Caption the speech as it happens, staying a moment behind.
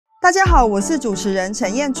大家好，我是主持人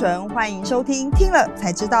陈燕纯，欢迎收听听了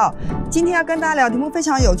才知道。今天要跟大家聊的题目非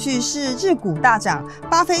常有趣，是日股大涨，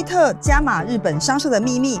巴菲特加码日本商社的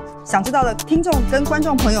秘密。想知道的听众跟观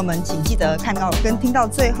众朋友们，请记得看到跟听到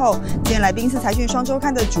最后。今天来宾是财讯双周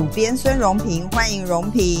刊的主编孙荣平，欢迎荣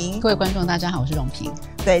平。各位观众大家好，我是荣平。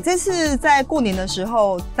对，这次在过年的时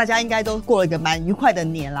候，大家应该都过了一个蛮愉快的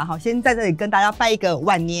年啦。好，先在这里跟大家拜一个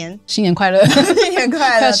晚年，新年快乐，新年快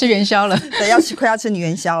乐，快要吃元宵了，对，快要吃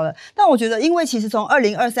元宵了。但我觉得，因为其实从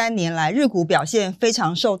2023年来，日股表现非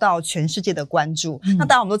常受到全世界的关注。那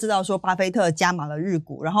当然我们都知道说，巴菲特加码了日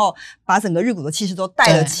股，然后把整个日股的气势都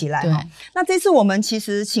带了起来。那这次我们其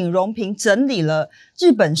实请荣平整理了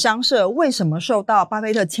日本商社为什么受到巴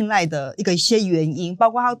菲特青睐的一些原因，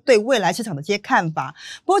包括他对未来市场的这些看法。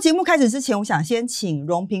不过节目开始之前，我想先请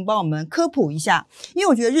荣平帮我们科普一下，因为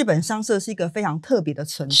我觉得日本商社是一个非常特别的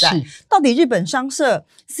存在。到底日本商社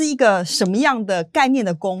是一个什么样的概念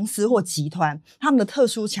的公司或集团？他们的特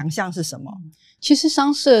殊强项是什么？其实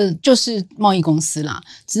商社就是贸易公司啦，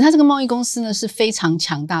只是它这个贸易公司呢是非常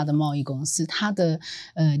强大的贸易公司，它的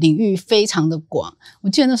领域非常的广。我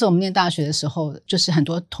记得那时候我们念大学的时候，就是很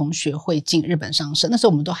多同学会进日本商社，那时候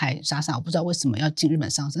我们都还傻傻，我不知道为什么要进日本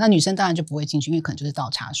商社。那女生当然就不会进去，因为可能就是倒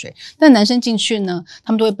茶水。但男生进去呢，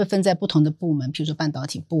他们都会被分在不同的部门，比如说半导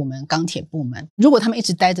体部门、钢铁部门。如果他们一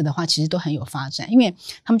直待着的话，其实都很有发展，因为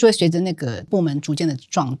他们就会随着那个部门逐渐的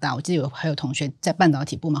壮大。我记得还有同学在半导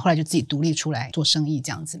体部门，后来就自己独立出来做生意这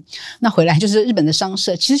样子。那回来就是日本的商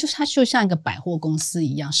社，其实它就像一个百货公司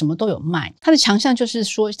一样，什么都有卖。它的强项就是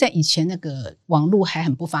说，在以前那个网络还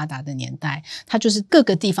很不发达的年代，它就是各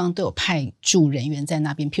个地方都有派驻人员在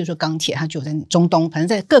那边。譬如说钢铁，它就有在中东，反正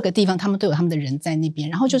在各个地方他们都有他们的人在那边，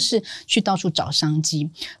然后就是去到处找商机。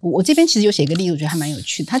我这边其实有写一个例子，我觉得还蛮有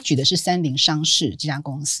趣的。他举的是三菱商事这家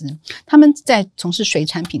公司，他们在从事水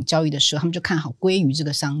产品交易的时候，他们就看好鲑鱼这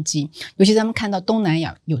个商机，尤其是他们看到东南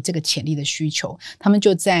亚有这个潜力的需求，他们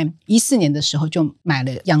就在2014年的时候就买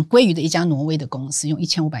了养鲑鱼的一家挪威的公司，用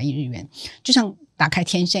1500亿日元，就像打开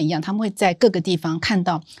天线一样，他们会在各个地方看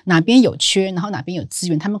到哪边有缺，然后哪边有资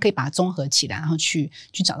源，他们可以把它综合起来，然后去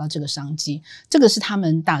找到这个商机。这个是他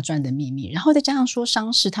们大赚的秘密。然后再加上说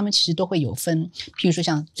商事，他们其实都会有分，譬如说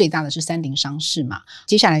像最大的是三菱商事嘛，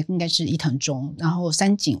接下来应该是伊藤忠，然后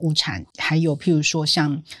三井物产，还有譬如说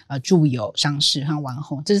像住友商事和丸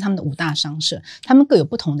红，这是他们的5大商社，他们各有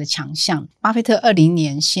不同的强项。巴菲特20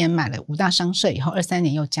年先买了5大商社，以后23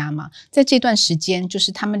年又加码，在这段时间就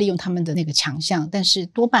是他们利用他们的那个强项，但是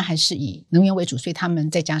多半还是以能源为主，所以他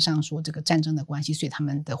们再加上说这个战争的关系，所以他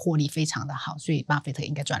们的获利非常的好，所以巴菲特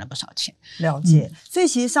应该赚了不少钱。了解。所以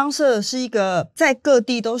其实商社是一个在各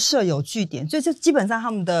地都设有据点，所以就基本上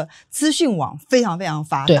他们的资讯网非常非常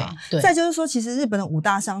发达。对。再就是说，其实日本的5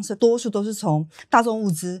大商社多数都是从大众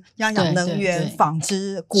物资、讲能源、纺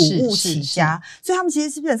织、谷物起家，所以他们其实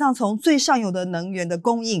基本上从最上游的能源的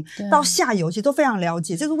供应到下游，其实都非常了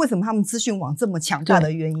解。这是为什么他们资讯网这么强大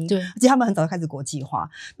的原因。对，而且他们很早就开始国际化。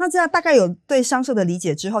那这样大概有对商社的理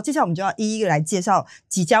解之后，接下来我们就要一一来介绍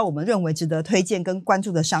几家我们认为值得推荐跟关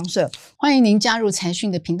注的商社。欢迎您加入财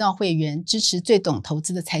讯的频道会员，支持最懂投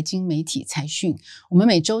资的财经媒体财讯。我们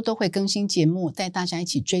每周都会更新节目，带大家一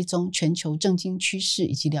起追踪全球政经趋势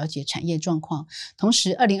以及了解产业状况。同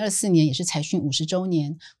时2024年也是财讯50周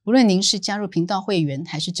年，不论您是加入频道会员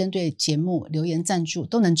还是针对节目留言赞助，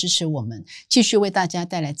都能支持我们继续为大家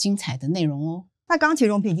带来精彩的内容哦。那刚刚其实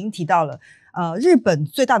荣平已经提到了日本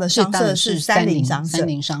最大的商社是三菱商社。三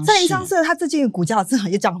菱商社它最近的股价真的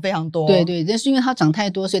也涨非常多。对，但是因为它涨太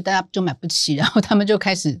多，所以大家就买不起，然后他们就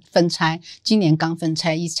开始分拆，今年刚分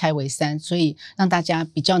拆，1拆为3，所以让大家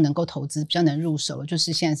比较能够投资，比较能入手，就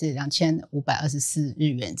是现在是2524日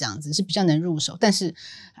元这样子，是比较能入手，但是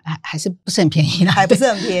还是不是很便宜啦，还不是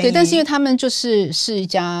很便宜。对，但是因为他们是一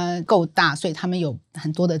家够大，所以他们有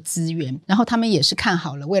很多的资源，然后他们也是看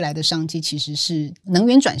好了未来的商机，其实是能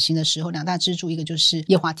源转型的时候，2大支柱，一个就是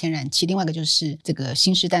液化天然气，另外一个就是这个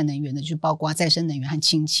新世代能源的，就是包括再生能源和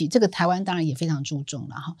氢气，这个台湾当然也非常注重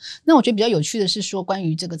了哈。那我觉得比较有趣的是说，关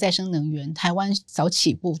于这个再生能源，台湾早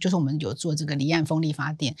起步，就是我们有做这个离岸风力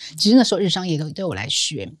发电，其实那时候日商也都有来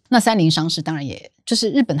学。那三菱商事当然也就是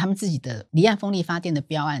日本他们自己的离岸风力发电的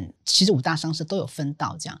标案，其实5大商社都有分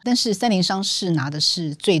到这样，但是三菱商事拿的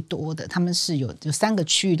是最多的，他们是有3个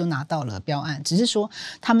区域都拿到了标案，只是说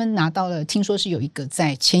他们拿到了，听说是有一个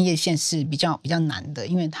在千叶县是比较难的，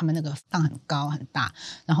因为他们那个放很高很大，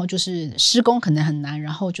然后就是施工可能很难，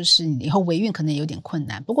然后就是以后维运可能有点困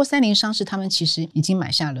难。不过三菱商事他们其实已经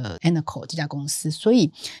买下了 Enaco 这家公司，所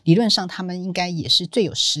以理论上他们应该也是最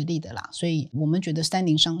有实力的啦，所以我们觉得三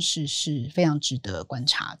菱商事是非常值得得观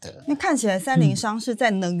察的。因为看起来三菱商事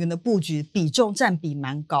在能源的布局比重占比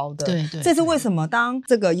蛮高的，对对，这是为什么？当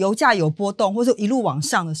这个油价有波动或者一路往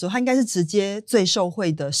上的时候，它应该是直接最受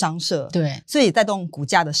惠的商社，对，所以也带动股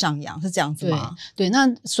价的上扬，是这样子吗？对，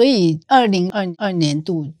那所以2022年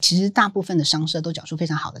度其实大部分的商社都缴出非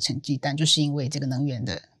常好的成绩单，就是因为这个能源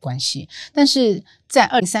的关系。但是在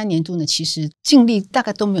2023年度呢，其实净利大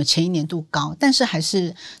概都没有前一年度高，但是还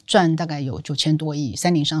是赚大概有9000多亿，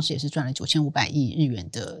三菱商事也是赚了9500亿日元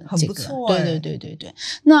的这个，很不错对。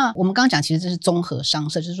那我们刚刚讲，其实这是综合商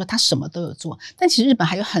社，就是说它什么都有做。但其实日本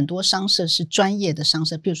还有很多商社是专业的商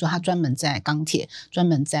社，比如说它专门在钢铁、专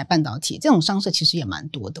门在半导体，这种商社其实也蛮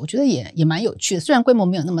多的，我觉得也蛮有趣的。虽然规模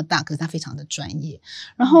没有那么大，可是它非常的专业。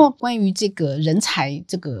然后关于这个人才，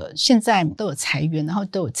这个现在都有裁员，然后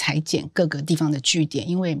都有裁减各个地方的据点，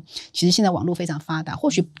因为其实现在网络非常发达，或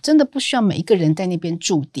许真的不需要每一个人在那边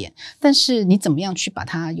驻点，但是你怎么样去把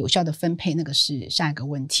它有效的分配，那个是下一个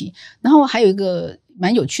问题。然后还有一个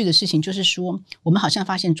蛮有趣的事情，就是说我们好像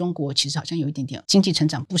发现中国其实好像有一点点经济成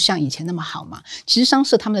长不像以前那么好嘛。其实商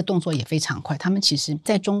社他们的动作也非常快，他们其实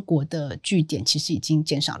在中国的据点其实已经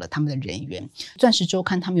减少了他们的人员。钻石周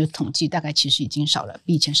刊他们有统计，大概其实已经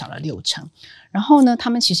比以前少了60%。然后呢，他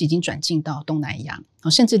们其实已经转进到东南亚，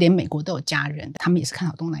甚至连美国都有家人，他们也是看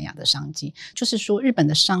好东南亚的商机。就是说日本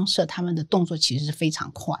的商社他们的动作其实是非常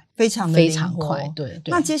快，非常的灵活，快。对。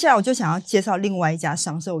那接下来我就想要介绍另外一家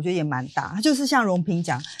商社，我觉得也蛮大，它就是像荣平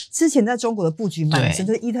讲，之前在中国的布局蛮深，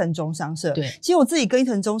就是伊藤忠商社。对，其实我自己跟伊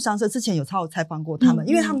藤忠商社之前有采访过他们，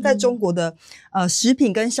因为他们在中国的食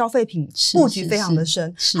品跟消费品布局非常的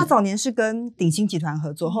深。他早年是跟鼎新集团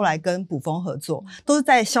合作，后来跟卜蜂合作，都是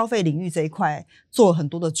在消费领域这一块做了很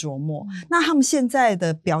多的琢磨。那他们现在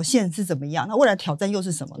的表现是怎么样？那未来挑战又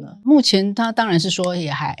是什么呢？目前他当然是说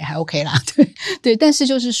也还 OK 啦，对，但是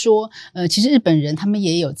就是说其实日本人他们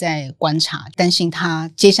也有在观察，担心他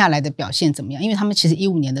接下来的表现怎么样，因为他们其实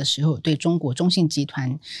15年的时候对中国中信集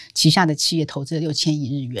团旗下的企业投资了6000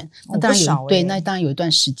亿日元，那当然有，对，那当然有一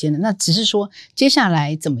段时间了。那只是说接下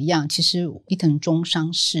来怎么样，其实伊藤忠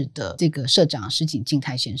商事的这个社长石井静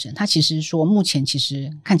太先生，他其实说目前其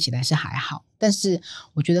实看起来是还好，但是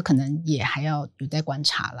我觉得可能也还要有待观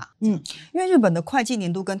察啦。因为日本的会计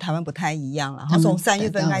年度跟台湾不太一样啦，然后从3月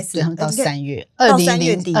份开始，他们到3月，到3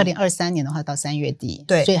月底，2023年的话到3月底，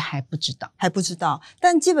对，所以还不知道。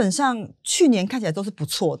但基本上去年看起来都是不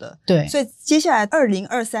错的，对。所以接下来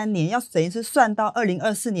2023年要等于是算到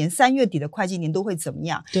2024年3月底的会计年度会怎么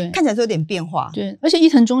样？对，看起来是有点变化。对，而且伊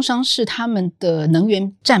藤忠商事他们的能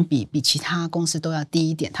源占比比其他公司都要低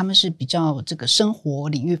一点，他们是比较这个生活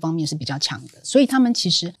领域方面是比较强的，所以他们其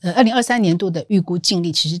实2023年度的预估净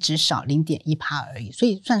利其实只少0.1% 而已，所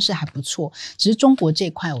以算是还不错。只是中国这一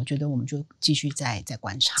块，我觉得我们就继续再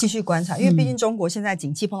观察，因为毕竟中国现在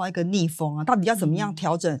景气碰到一个逆风啊，到底要怎么样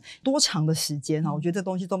调整多长的时间啊？我觉得这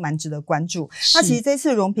东西都蛮值得关注。那其实这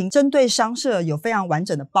次荣平针对商社有非常完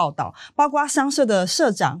整的报道，包括商社的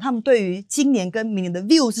社长他们对于今年跟明年的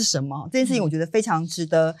view 是什么，这件事情我觉得非常值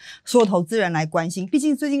得所有投资人来关心。毕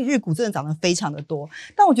竟最近日股真的涨得非常的多，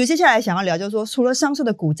但我觉得接下来想要聊就是说，除了商社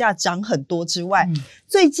的股价涨很多之外，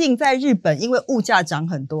最近在日本因为物价涨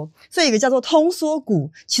很多，所以有一个叫做通缩股，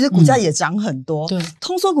其实股价也涨很多。对，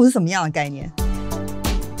通缩股是什么样的概念？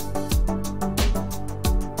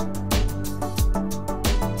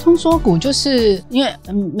通缩股就是因为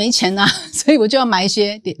没钱啊，所以我就要买一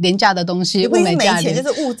些廉价的东西，物美价廉，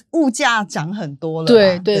就是物价涨很多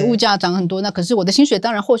了。对，物价涨很多，那可是我的薪水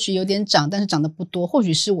当然或许有点涨，但是涨得不多，或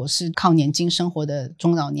许是我是靠年金生活的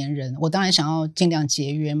中老年人，我当然想要尽量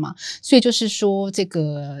节约嘛。所以就是说这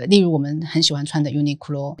个例如我们很喜欢穿的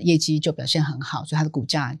Uniqlo 业绩就表现很好，所以它的股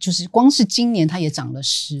价就是光是今年它也涨了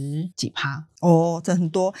10几%。这很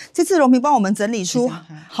多。这次荣平帮我们整理出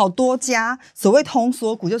好多家所谓通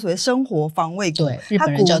缩股，就所谓生活防卫股，对，日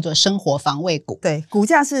本人叫做生活防卫股。对，股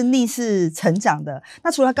价是逆势成长的。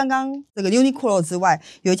那除了刚刚这个 Uniqlo 之外，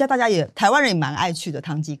有一家大家台湾人也蛮爱去的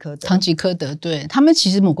唐吉诃德。对，他们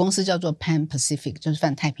其实母公司叫做 Pan Pacific， 就是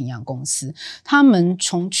泛太平洋公司。他们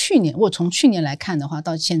从去年来看的话，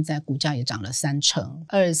到现在股价也涨了30%。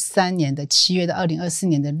23年的7月到2024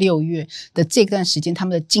年的6月的这段时间，他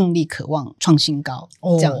们的净利可望创新高，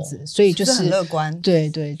这样子，所以就是很乐观。对，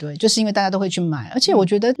就是因为大家都会去买，而且我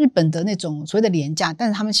觉得日本的那种所谓的廉价，但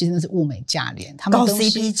是他们其实那是物美价廉，他们高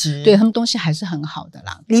CP 值，对，他们东西还是很好的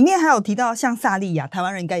啦。里面还有提到像萨莉亚，台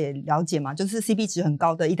湾人应该也了解嘛，就是 CP 值很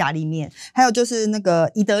高的意大利面，还有就是那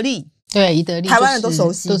个宜得利。对，宜得利、就是、台湾人都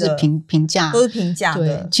熟悉的，都是平价，都是平价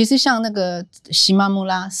的。对，其实像那个喜马木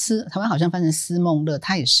拉斯，台湾好像翻成思梦乐，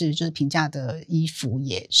它也是就是平价的衣服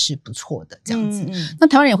也是不错的这样子。那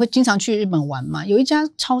台湾人也会经常去日本玩嘛，有一家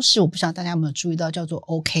超市我不晓得大家有没有注意到，叫做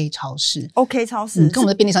OK 超市。OK 超市、跟我们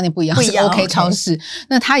的便利商店不一样，是 OK 超市。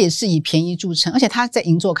那它也是以便宜著称，而且它在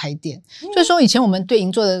银座开店。就是说以前我们对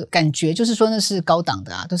银座的感觉就是说那是高档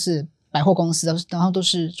的啊，都是百货公司，然后都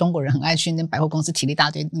是中国人很爱去那百货公司提了一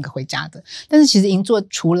大堆那个回家的。但是其实银座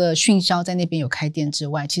除了迅销在那边有开店之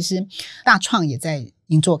外，其实大创也在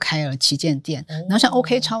银座开了旗舰店，然后像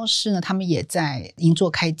OK 超市呢，他们也在银座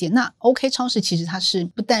开店。那 OK 超市其实它是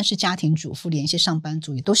不但是家庭主妇，连一些上班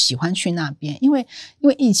族也都喜欢去那边，因为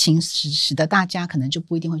疫情使得大家可能就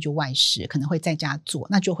不一定会去外食，可能会在家做，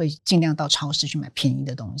那就会尽量到超市去买便宜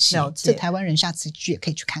的东西。这台湾人下次去也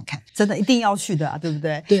可以去看看，真的一定要去的啊，对不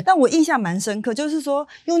对？对。但我印象蛮深刻，就是说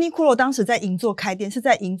Uniqlo 当时在银座开店，是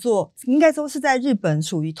在银座应该说是在日本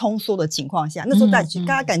属于通缩的情况下，那时候大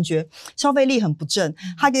家感觉消费力很不振，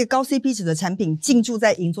它一个高 CP 值的产品进驻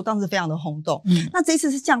在银座，当时非常的轰动。那这一次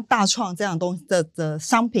是像大创这样东西 的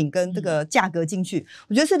商品跟这个价格进去，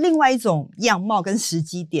我觉得是另外一种样貌跟时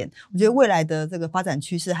机点。我觉得未来的这个发展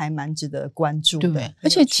趋势还蛮值得关注的。对，而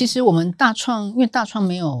且其实我们大创，因为大创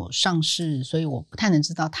没有上市，所以我不太能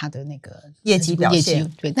知道它的那个业绩表现。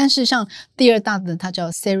对，但是像第二大的它叫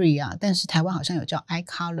Seria， 但是台湾好像有叫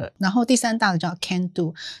iColor， 然后第三大的叫 Can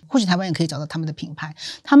Do， 或许台湾也可以找到他们的品牌，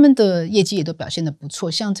他们的业绩也都表现得不错。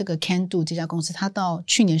像这个 Can Do 这家公司，它到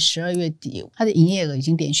去年12月底，它的营业额已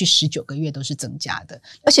经连续19个月都是增加的。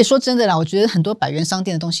而且说真的啦，我觉得很多百元商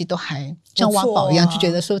店的东西都还像挖宝一样，就觉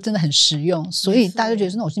得说真的很实用，所以大家就觉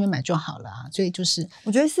得说那我这边买就好了啊。所以就是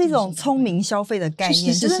我觉得是一种聪明消费的概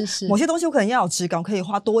念，就是某些东西我可能要有质感，我可以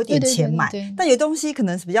花多一点钱买，但有些东西可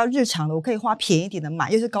能是比较日常的，我可以花便宜一点的买，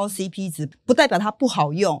又是高 CP 值，不代表它不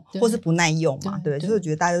好用或是不耐用嘛，对，所以我觉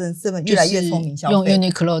得大家真的越来越聪明消费，用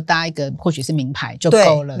Uniqlo 搭一个或许是名牌就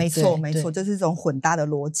够了。没错没错，这是一种混搭的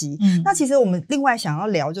逻辑。那其实我们另外想要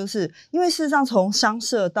聊，就是因为事实上从商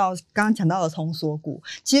社到刚刚讲到的通缩股，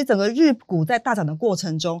其实整个日股在大涨的过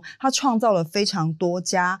程中，它创造了非常多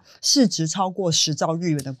家市值超过10兆日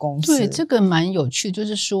元的公司。对，这个蛮有趣，就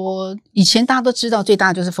是说以前大家都知道最大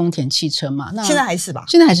的就是丰田汽车嘛，那现在还是吧？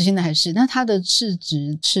现在还是，那它的市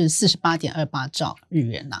值是 48.28 兆日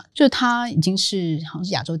元啦，就是它已经是好像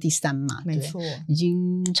是亚洲第3嘛，没错，已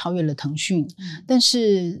经超越了腾讯，但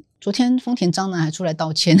是昨天丰田章男还出来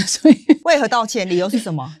道歉，所以为何道歉？理由是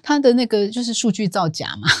什么？他的那个就是数据造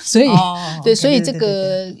假嘛，所以对，所以这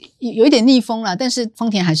个有一点逆风啦。但是丰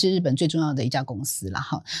田还是日本最重要的一家公司啦，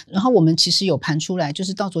哈。然后我们其实有盘出来，就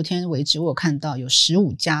是到昨天为止，我有看到有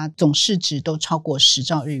15家总市值都超过10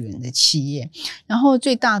兆日元的企业，然后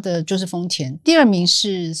最大的就是丰田，第二名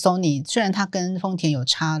是 Sony， 虽然它跟丰田有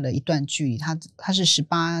差了一段距离，它是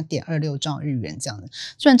 18.26 兆日元这样的，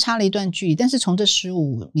虽然差了一段距离，但是从这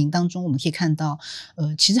15名当中我们可以看到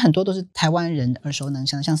其实很多都是台湾人耳熟能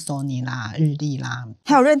详，像 Sony 啦、日立啦，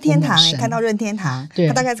还有任天堂看到任天堂，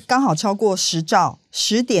它大概刚好超过10兆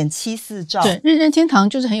10.74兆。对，任天堂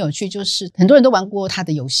就是很有趣，就是很多人都玩过他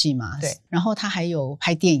的游戏嘛，对，然后他还有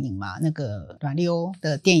拍电影嘛，那个马里奥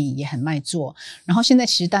的电影也很卖座，然后现在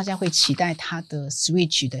其实大家会期待他的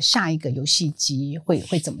Switch 的下一个游戏机会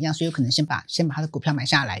怎么样，所以有可能先把他的股票买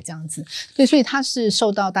下来这样子。对，所以他是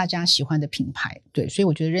受到大家喜欢的品牌，对，所以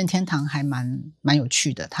我觉得任天堂还蛮有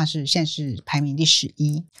趣的，他是现在是排名第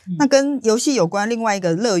11。那跟游戏有关另外一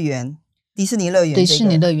个乐园迪士尼乐园，迪士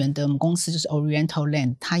尼乐园的我们公司就是 Oriental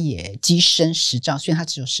Land， 它也跻身10兆，虽然它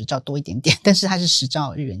只有10兆多一点点，但是它是10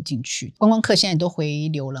兆日元进去。观光客现在都回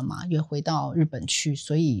流了嘛，也回到日本去，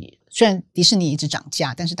所以虽然迪士尼一直涨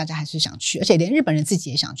价，但是大家还是想去，而且连日本人自己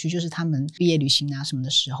也想去，就是他们毕业旅行啊什么的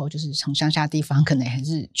时候，就是从乡下地方可能还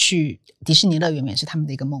是去迪士尼乐园也是他们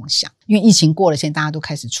的一个梦想。因为疫情过了，现在大家都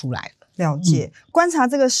开始出来了。了解，观察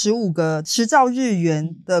这个15个10兆日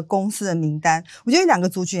元的公司的名单，我觉得2个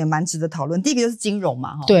族群也蛮值得讨论。第一个就是金融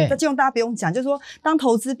嘛，对，那金融大家不用讲，就是说当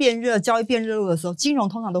投资变热、交易变热络的时候，金融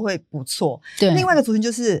通常都会不错。对，另外一个族群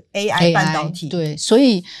就是 AI 半导体。对，所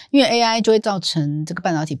以因为 AI 就会造成这个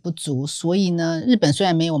半导体不足，所以呢，日本虽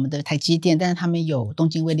然没有我们的台积电，但是他们有东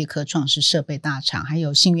京威力科创是设备大厂，还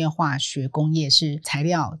有信越化学工业是材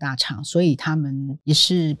料大厂，所以他们也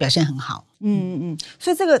是表现很好。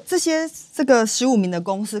所以这个15名的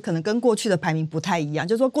公司可能跟过去的排名不太一样，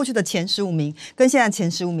就是说过去的前15名跟现在前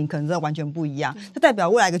15名可能真的完全不一样，这代表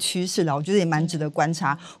未来一个趋势啦，我觉得也蛮值得观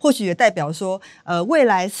察，或许也代表说未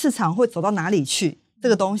来市场会走到哪里去。这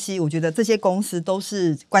个东西我觉得这些公司都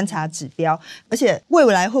是观察指标，而且未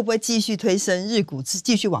来会不会继续推升日股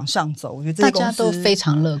继续往上走，我觉得这些公司大家都非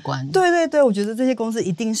常乐观。对对对，我觉得这些公司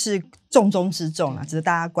一定是重中之重啦，值得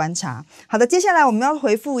大家观察。好的，接下来我们要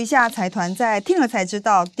回复一下财团在听了才知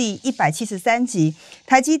道第173集，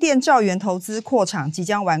台积电兆元投资扩厂即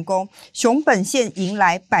将完工，熊本县迎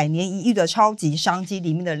来100年一遇的超级商机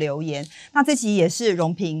里面的留言。那这集也是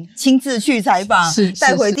荣平亲自去采访，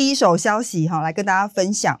带回第一手消息来跟大家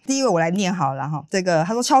分享。第一位我来念好了哈，这个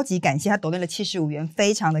他说超级感谢，他抖内了75元，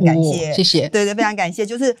非常的感谢，谢谢。对，非常感谢，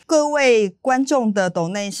就是各位观众的抖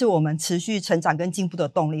内是我们持续成长跟进步的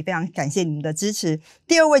动力，非常感谢你们的支持。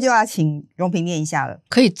第二位就要請荣平念一下了，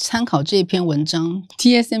可以参考这篇文章。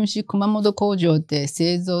 TSMC 熊本工場で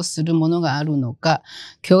製造するものがあるのか、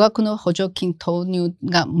巨額の補助金投入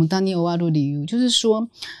が無駄に終わる理由，就是说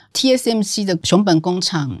TSMC 的熊本工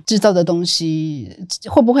厂制造的东西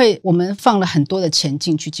会不会我们放了很多的钱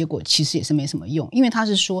进去，结果其实也是没什么用。因为他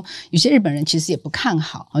是说有些日本人其实也不看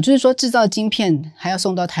好，就是说制造晶片还要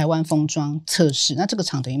送到台湾封装测试，那这个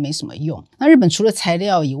厂等于没什么用。那日本除了材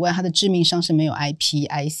料以外，它的致命伤是没有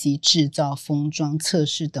IP、IC 制造、封装、测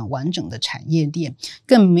试等完整的产业链，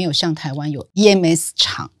更没有像台湾有 EMS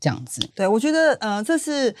厂这样子。对，我觉得这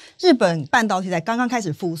是日本半导体才刚刚开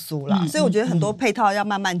始复苏啦，所以我觉得很多配套要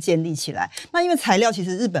慢慢建立起来。那因为材料其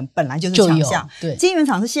实日本本来就是强项，对，晶圆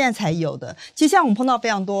厂是现在才有的。其实像我们碰到非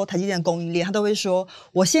常多台积电的供应链，他都会说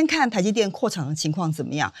我先看台积电扩厂的情况怎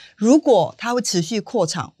么样，如果它会持续扩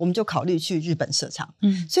厂，我们就考虑去日本设厂。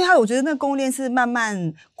所以我觉得那个供应链是慢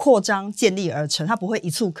慢扩张建立而成，它不会一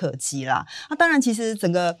触可及啦。那当然其实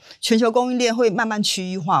整个全球供应链会慢慢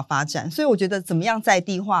区域化发展，所以我觉得怎么样在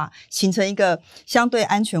地化形成一个相对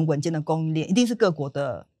安全稳健的供应链，一定是各国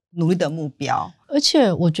的努力的目标。而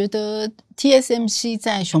且我觉得 TSMC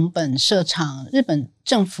在熊本设厂，日本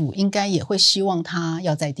政府应该也会希望它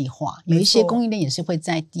要在地化，有一些供应链也是会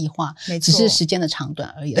在地化，只是时间的长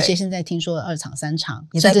短而已。而且现在听说2厂3厂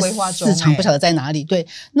也在规划中，4厂不晓得在哪里。对，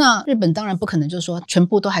那日本当然不可能就是说全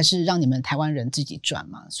部都还是让你们台湾人自己赚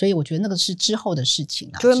嘛，所以我觉得那个是之后的事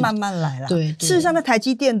情啦，就会慢慢来啦。对，事实上在台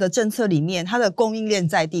积电的政策里面，它的供应链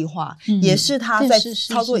在地化，也是它在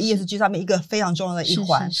操作 ESG 上面一个非常重要的一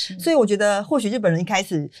环。所以我觉得或许日本人一开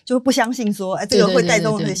始就不相信说这个会带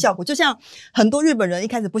动这个效果，就像很多日本人一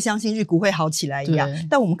开始不相信日股会好起来一样，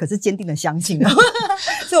但我们可是坚定的相信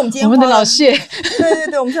所以我们今天我们的老谢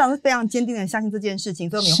对，我们市场是非常坚定的相信这件事情，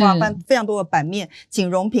所以我们也花非常多的版面请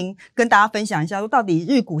荣平跟大家分享一下说到底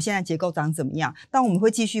日股现在结构长怎么样，但我们会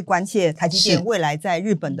继续关切台积电未来在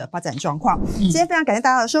日本的发展状况。今天非常感谢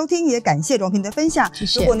大家的收听，也感谢荣平的分享。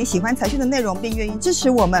如果你喜欢财讯的内容并愿意支持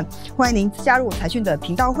我们，欢迎您加入财讯的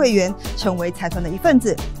频道会员，成为财团的一份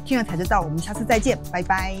子。听了才知道，我们下次再见，拜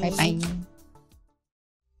拜，拜拜。